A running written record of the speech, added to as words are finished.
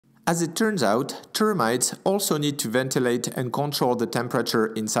As it turns out, termites also need to ventilate and control the temperature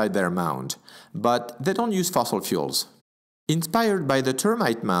inside their mound, but they don't use fossil fuels. Inspired by the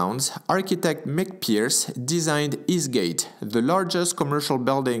termite mounds, architect Mick Pearce designed Eastgate, the largest commercial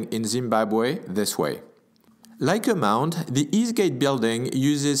building in Zimbabwe, this way. Like a mound, the Eastgate building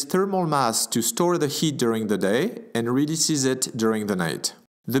uses thermal mass to store the heat during the day and releases it during the night.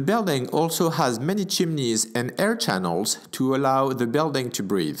 The building also has many chimneys and air channels to allow the building to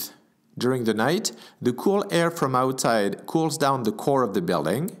breathe. During the night, the cool air from outside cools down the core of the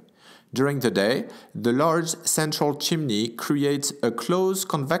building. During the day, the large central chimney creates a closed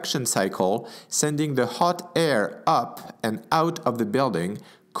convection cycle, sending the hot air up and out of the building,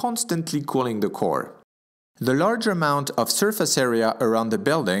 constantly cooling the core. The large amount of surface area around the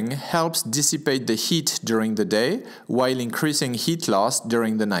building helps dissipate the heat during the day while increasing heat loss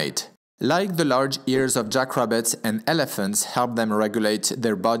during the night. Like the large ears of jackrabbits and elephants help them regulate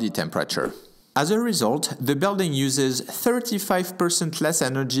their body temperature. As a result, the building uses 35% less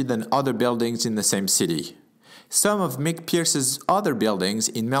energy than other buildings in the same city. Some of Mick Pearce's other buildings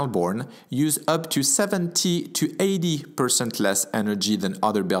in Melbourne use up to 70 to 80% less energy than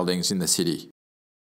other buildings in the city.